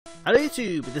Hello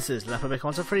YouTube, this is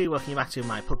LeopardBig123, welcome you back to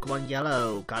my Pokemon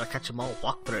Yellow Gotta Catch 'em All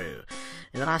walkthrough.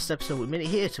 In the last episode we made it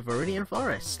here to Viridian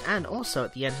Forest, and also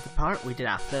at the end of the part we did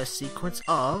our first sequence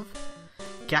of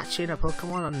catching a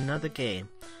Pokemon on another game.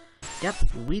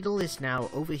 Yep, Weedle is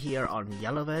now over here on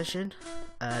Yellow version.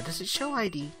 Does it show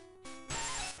ID?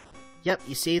 Yep,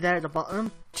 you see there at the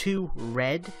bottom, 2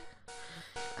 red.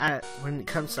 When it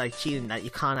comes to like cheating that,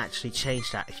 you can't actually change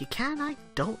that. If you can, I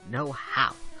don't know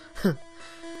how.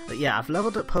 But yeah, I've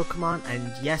leveled up Pokemon,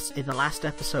 and yes, in the last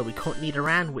episode we caught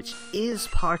Nidoran, which is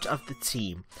part of the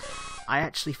team. I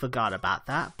actually forgot about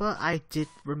that, but I did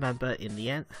remember in the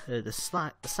end the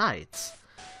sides.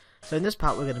 So in this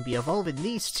part we're going to be evolving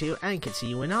these two and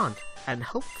continuing on, and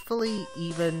hopefully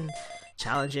even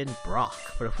challenging Brock.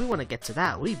 But if we want to get to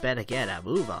that, we better get our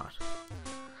move on.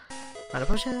 Final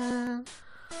potion.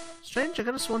 Strange, I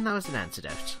could have sworn that was an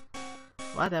antidote.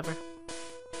 Whatever.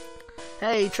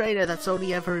 Hey trainer, that's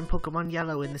only ever in Pokemon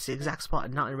Yellow in this exact spot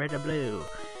and not in Red or Blue.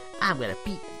 I'm gonna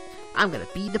be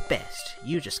the best.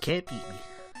 You just can't beat me.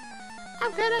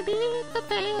 I'm gonna be the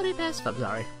very best. I'm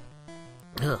sorry.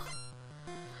 Ugh.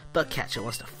 Bugcatcher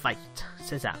wants to fight,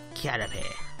 says our Caterpie.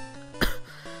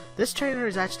 This trainer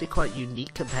is actually quite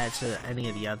unique compared to any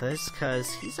of the others,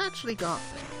 because he's actually got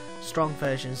strong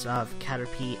versions of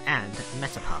Caterpie and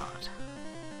Metapod.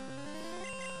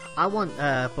 I want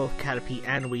both Caterpie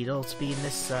and Weedle to be in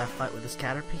this fight with this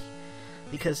Caterpie,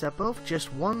 because they're both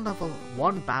just one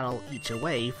battle each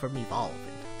away from evolving.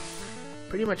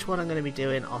 Pretty much what I'm going to be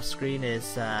doing off screen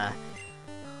is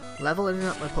leveling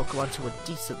up my Pokemon to a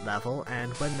decent level,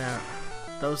 and when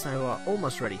those who are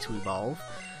almost ready to evolve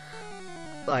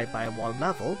by 1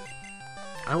 level,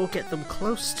 I will get them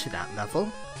close to that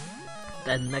level.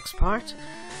 Then next part,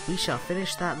 we shall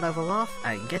finish that level off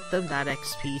and get them that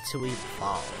XP to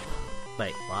evolve.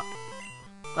 Wait, what?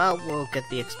 Well, we'll get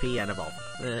the XP and evolve.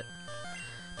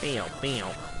 Bam.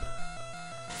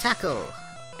 Tackle!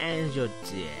 And you're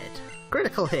dead.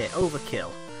 Critical hit,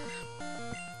 overkill.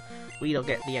 We don't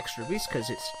get the extra boost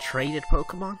because it's a traded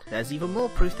Pokemon. There's even more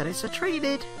proof that it's a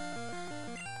traded.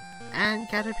 And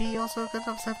Caterpie also got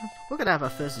up 7. We're gonna have our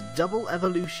first double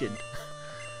evolution.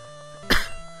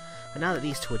 But now that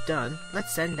these two are done,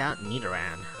 let's send out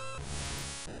Nidoran.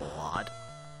 What?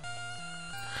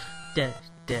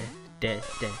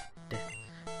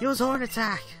 Use Horn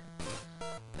Attack!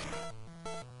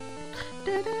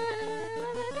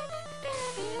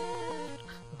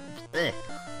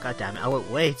 God damn it, I went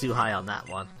way too high on that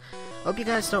one. Hope you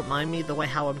guys don't mind me the way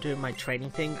how I'm doing my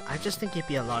training thing. I just think it'd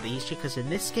be a lot easier because in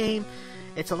this game,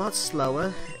 it's a lot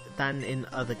slower than in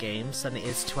other games than it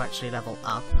is to actually level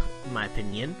up, in my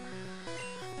opinion.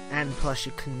 And plus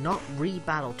you cannot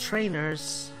re-battle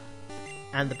trainers,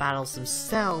 and the battles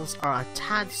themselves are a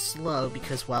tad slow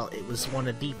because, well, it was one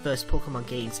of the first Pokemon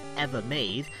games ever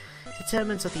made,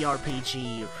 determined of the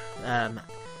RPG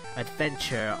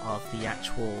adventure of the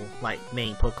actual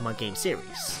main Pokemon game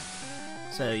series.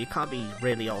 So you can't be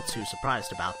really all too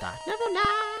surprised about that. Level 9!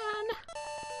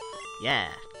 Yeah.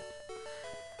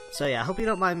 So yeah, I hope you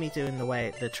don't mind me doing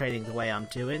the training the way I'm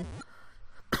doing.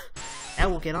 And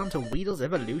we'll get on to Weedle's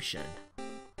evolution.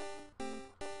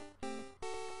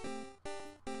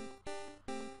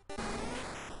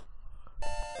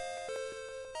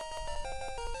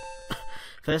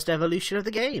 First evolution of the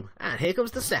game, and here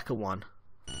comes the second one.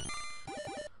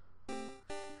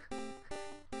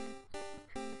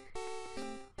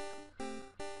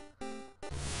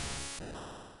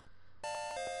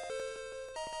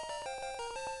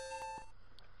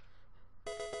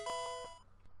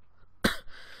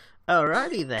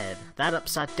 Alrighty then, that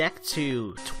ups our deck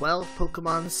to 12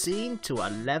 Pokemon seen to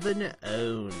 11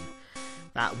 own.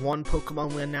 That one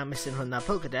Pokemon we're now missing from that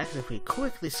Pokedex, if we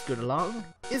quickly scoot along,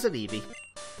 is an Eevee.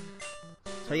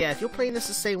 So yeah, if you're playing this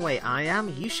the same way I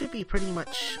am, you should be pretty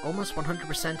much almost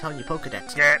 100% on your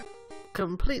Pokedex.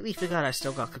 Completely forgot I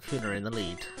still got Kakuna in the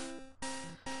lead.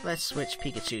 Let's switch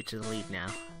Pikachu to the lead now.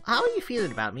 How are you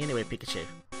feeling about me anyway, Pikachu?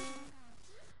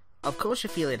 Of course you're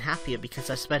feeling happier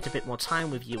because I spent a bit more time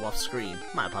with you off screen.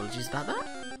 My apologies about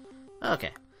that.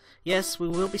 Okay. Yes, we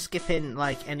will be skipping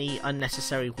any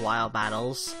unnecessary wild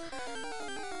battles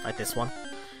like this one.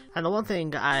 And the one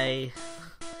thing I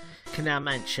can now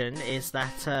mention is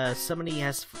that somebody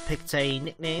has picked a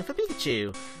nickname for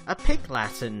Pikachu. A Pig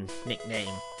Latin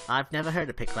nickname. I've never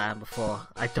heard of Pig Latin before.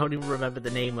 I don't even remember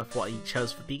the name of what he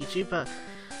chose for Pikachu, but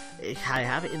I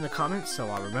have it in the comments, so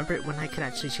I'll remember it when I can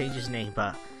actually change his name,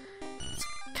 but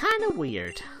kind of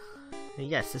weird.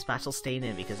 Yes, this battle's staying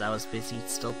in because I was busy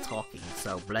still talking,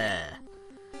 so blah.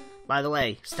 By the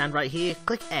way, stand right here,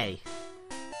 click A.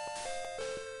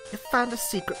 You found a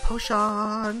secret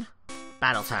potion!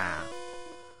 battle time.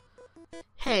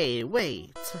 Hey,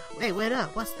 wait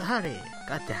up, what's the hurry?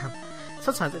 Goddamn,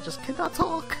 sometimes I just cannot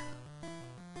talk.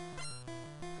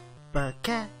 But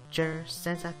catcher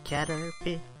sends a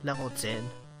Caterpillar level 10.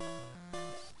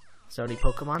 Sony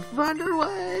Pokemon Thunder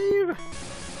Wave!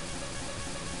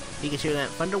 Pikachu and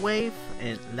Thunder Wave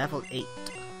and level 8.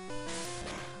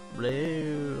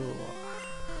 Blue.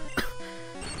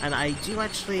 And I do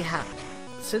actually have,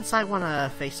 since I want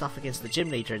to face off against the gym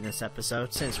leader in this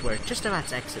episode, since we're just about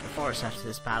to exit the forest after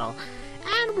this battle,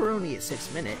 and we're only at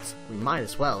 6 minutes, we might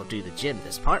as well do the gym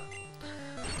this part.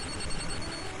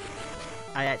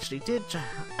 I actually did,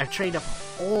 I trained up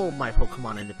all my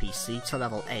Pokemon in the PC to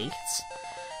level 8.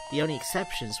 The only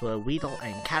exceptions were Weedle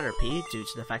and Caterpie due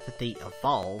to the fact that they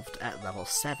evolved at level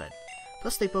 7.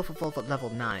 Plus they both evolved at level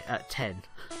 10.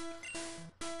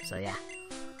 So yeah.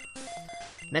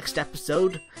 Next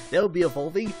episode, they'll be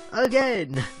evolving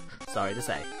again! Sorry to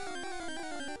say.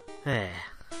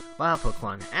 Wow,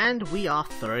 Pokemon, and we are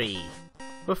free.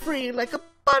 We're free like a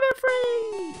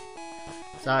butterfree!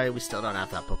 Sorry, we still don't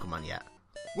have that Pokemon yet.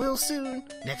 We'll soon,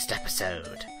 next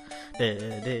episode.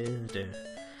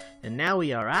 And now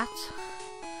we are at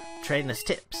Trainer's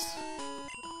Tips.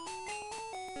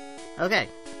 Okay,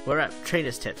 we're at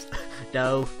Trainer's Tips.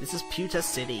 No, this is Pewter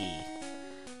City.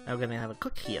 Now we're gonna have a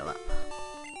quick heal up.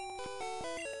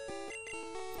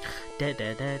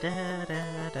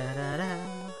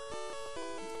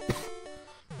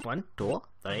 1, 2,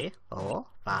 3, 4,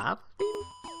 5.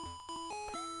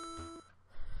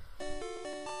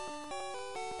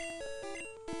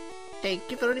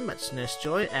 Thank you very much, Nurse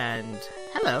Joy, and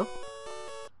hello.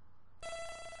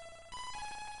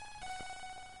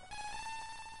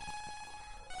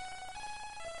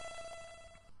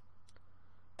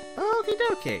 Okie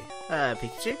dokie.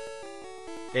 Pikachu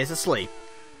is asleep.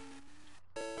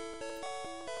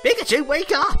 Pikachu,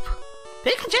 wake up!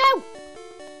 Pikachu!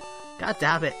 God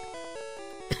damn it.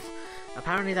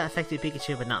 Apparently that affected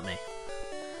Pikachu, but not me.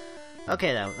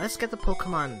 Okay though, let's get the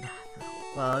Pokemon.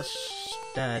 Well,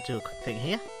 let's do a quick thing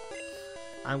here.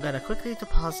 I'm gonna quickly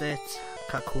deposit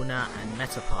Kakuna and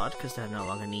Metapod because they're no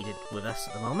longer needed with us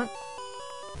at the moment.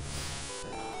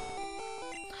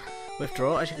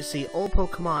 Withdraw. As you can see, all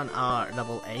Pokemon are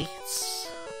level 8.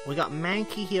 We got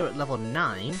Mankey here at level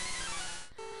 9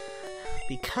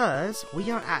 because we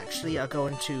are actually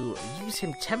going to use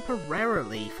him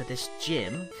temporarily for this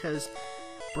gym because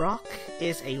Brock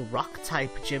is a rock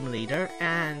type gym leader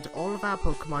and all of our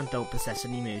Pokemon don't possess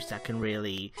any moves that can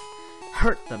really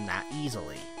hurt them that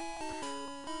easily.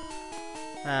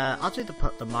 I'll do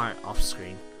the Mart off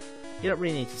screen. You don't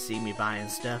really need to see me buying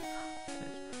stuff.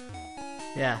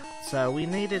 Yeah, so we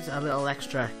needed a little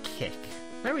extra kick.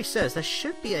 Mary says there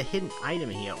should be a hidden item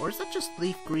here, or is that just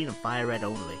leaf green and fire red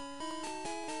only?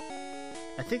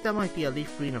 I think that might be a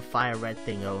leaf green and fire red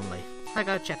thing only. I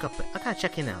gotta check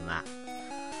in on that.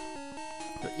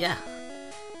 But yeah,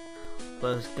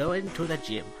 let's go into the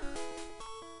gym.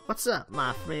 What's up,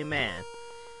 my free man?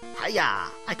 Hiya!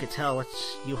 I could tell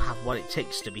you have what it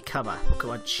takes to become a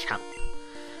Pokemon champ.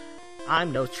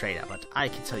 I'm no trainer, but I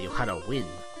can tell you how to win.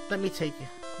 Let me take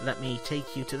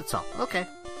you to the top. Okay.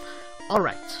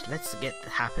 Alright, let's get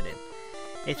happening.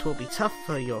 It will be tough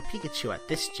for your Pikachu at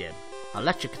this gym.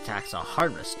 Electric attacks are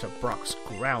harmless to Brock's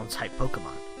ground-type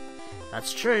Pokemon.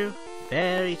 That's true.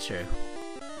 Very true.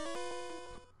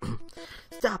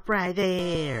 Stop right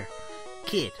there!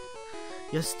 Kid,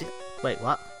 you're still... Wait,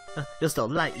 what? You're still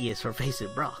light years from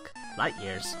facing Brock. Light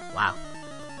years? Wow.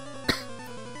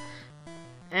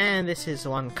 And this is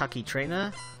one cocky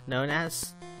trainer, known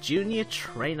as Junior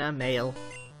Trainer Male.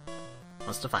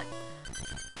 Wants to fight.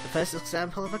 The first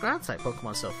example of a ground-type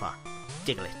Pokemon so far.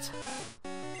 Diglett.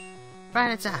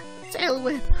 Right attack! Tail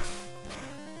Whip!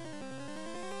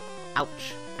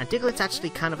 Ouch. And Diglett's actually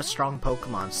kind of a strong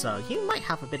Pokemon, so you might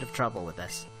have a bit of trouble with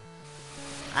this.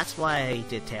 That's why I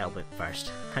did Tail Whip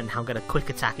first, and now I'm gonna quick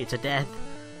attack it to death.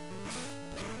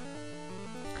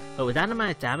 But with that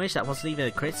amount of damage, that wasn't even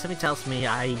a crit, something tells me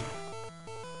I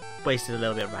wasted a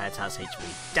little bit of Rattata's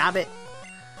HP. Damn it!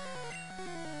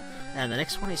 And the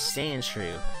next one is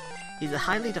Sandshrew. He's a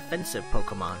highly defensive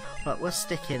Pokemon, but we'll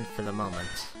stick in for the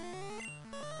moment.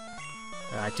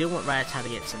 I do want Rattata to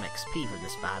get some XP from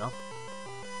this battle.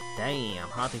 Damn,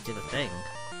 hardly did a thing.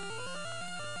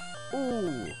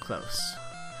 Ooh, close.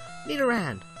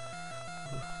 Nidoran!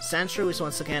 Sandshrew is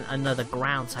once again another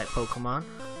ground-type Pokemon.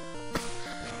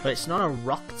 But it's not a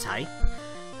rock-type.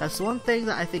 That's one thing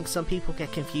that I think some people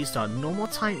get confused on.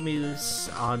 Normal-type moves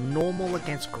are normal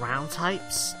against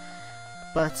ground-types,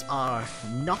 but are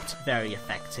not very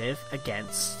effective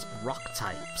against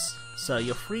rock-types. so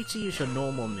you're free to use your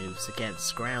normal moves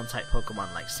against ground-type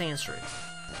Pokemon like Sandshrew.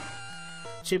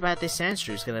 Too bad this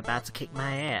Sandshrew's about to kick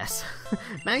my ass.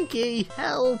 Mankey,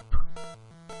 help!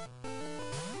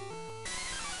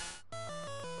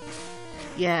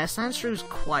 Yeah, Sandshrew's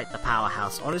quite the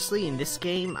powerhouse. Honestly, in this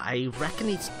game, I reckon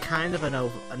he's kind of an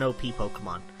OP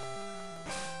Pokemon.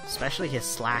 Especially his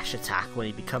Slash attack when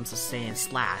he becomes a Sand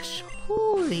Slash.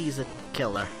 Ooh, he's a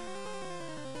killer.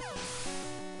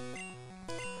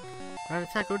 Right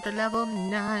attack with the level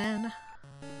 9.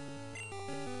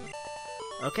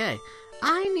 Okay,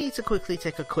 I need to quickly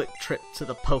take a quick trip to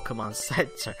the Pokemon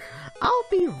Center. I'll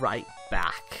be right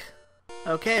back.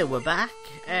 Okay, we're back,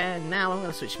 and now I'm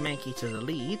going to switch Mankey to the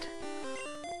lead.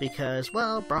 Because,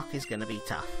 well, Brock is going to be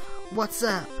tough. What's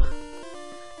up?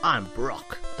 I'm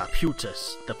Brock, the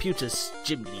Pewter's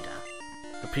gym leader.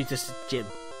 The Pewter's gym...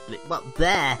 well,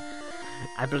 there!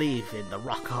 I believe in the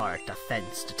rock hard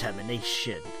defense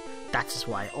determination. That is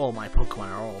why all my Pokemon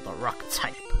are all the rock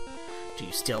type. Do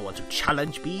you still want to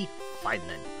challenge me? Fine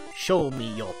then, show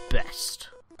me your best.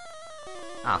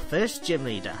 Our first gym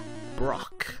leader,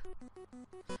 Brock.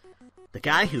 The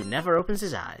guy who never opens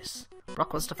his eyes.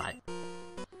 Brock wants to fight.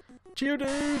 Cheer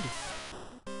dude!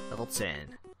 Level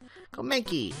 10. Go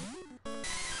Mankey!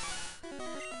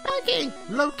 Mankey!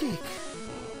 Low kick!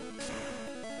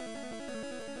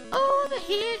 Oh, the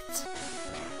hit!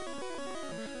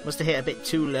 Must have hit a bit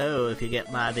too low if you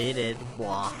get my meaning.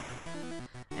 Blah.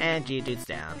 And Geodude's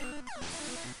down.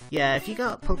 Yeah, if you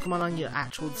got Pokemon on your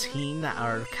actual team that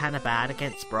are kinda bad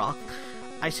against Brock,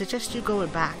 I suggest you going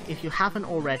back. If you haven't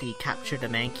already captured a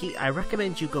Mankey, I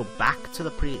recommend you go back to the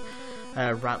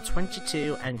Route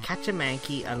 22 and catch a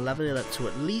Mankey and level it up to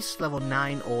at least level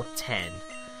 9 or 10.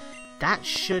 That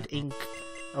should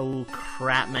oh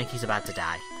crap, Mankey's about to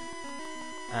die.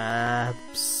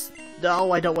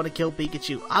 No, I don't want to kill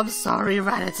Pikachu. I'm sorry,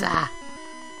 Rattata.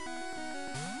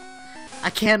 I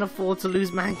can't afford to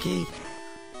lose Mankey.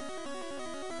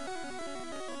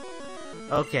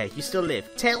 Okay, you still live.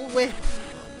 Tail Whip!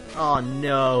 Oh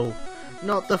no,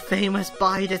 not the famous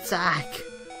Bite attack!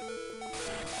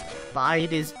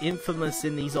 Bite is infamous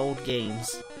in these old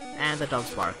games. And the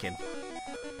dog's barking.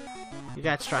 You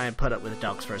gotta try and put up with the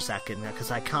dogs for a second,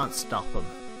 because I can't stop them.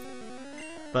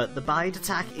 But the Bite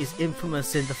attack is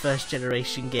infamous in the first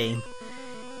generation game.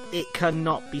 It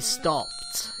cannot be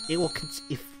stopped. It will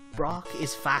if Brock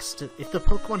is faster, if the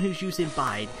Pokemon who's using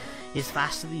Bite is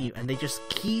faster than you and they just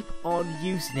keep on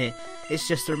using it, it's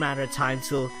just a matter of time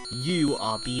till you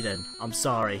are beaten. I'm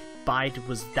sorry, Bite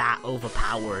was that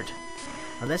overpowered.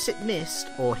 Unless it missed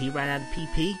or he ran out of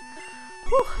PP,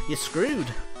 whew, you're screwed.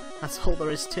 That's all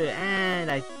there is to it.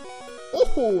 And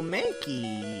oh,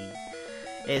 Mankey!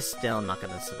 It's still not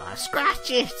gonna survive.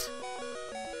 Scratch it!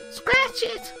 Scratch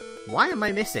it! Why am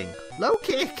I missing? Low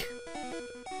kick!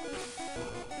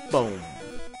 Boom.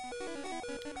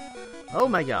 Oh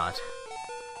my god.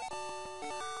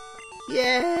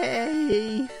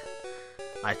 Yay!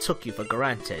 I took you for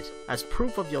granted. As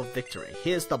proof of your victory,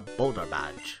 here's the Boulder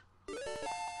Badge.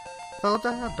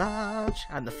 Boulder Badge!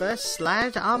 And the first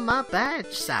slide on my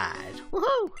badge side.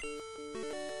 Woohoo!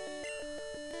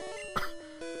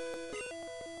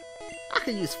 I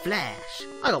can use Flash.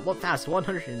 I got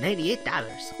 $1,188.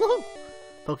 Woohoo!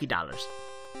 Poké Dollars.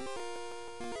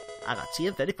 I got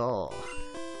TM34.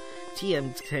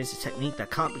 TM contains a technique that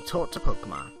can't be taught to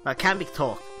Pokemon. That can be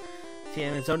taught.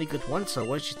 TM is only good once, so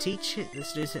once you teach it,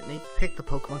 this new technique, pick the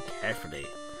Pokemon carefully.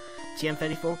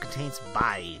 TM34 contains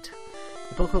Bide.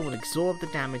 The Pokemon will absorb the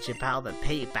damage in battle, then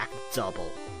pay it back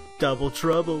double. Double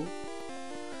trouble.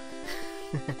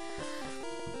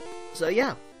 So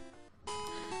yeah.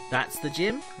 That's the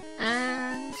gym,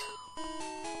 and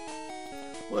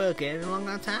we're getting along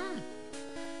on time.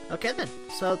 Okay then,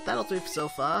 so that'll do for so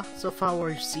far. So far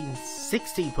we've seen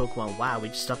 16 Pokemon. Wow, we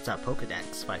just stopped our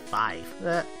Pokedex by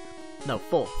 5. No,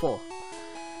 4.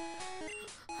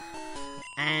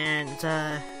 And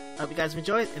hope you guys have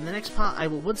enjoyed. In the next part I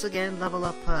will once again level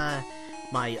up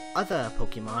my other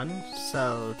Pokemon,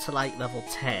 so to like level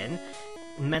 10.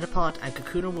 Metapod and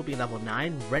Kakuna will be level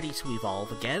 9, ready to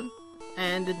evolve again.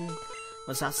 And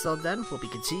once that's all done, we'll be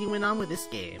continuing on with this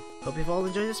game. Hope you've all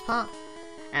enjoyed this part,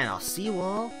 and I'll see you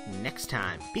all next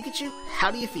time. Pikachu, how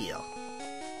do you feel?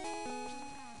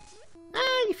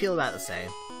 You feel about the same.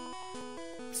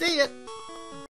 See ya!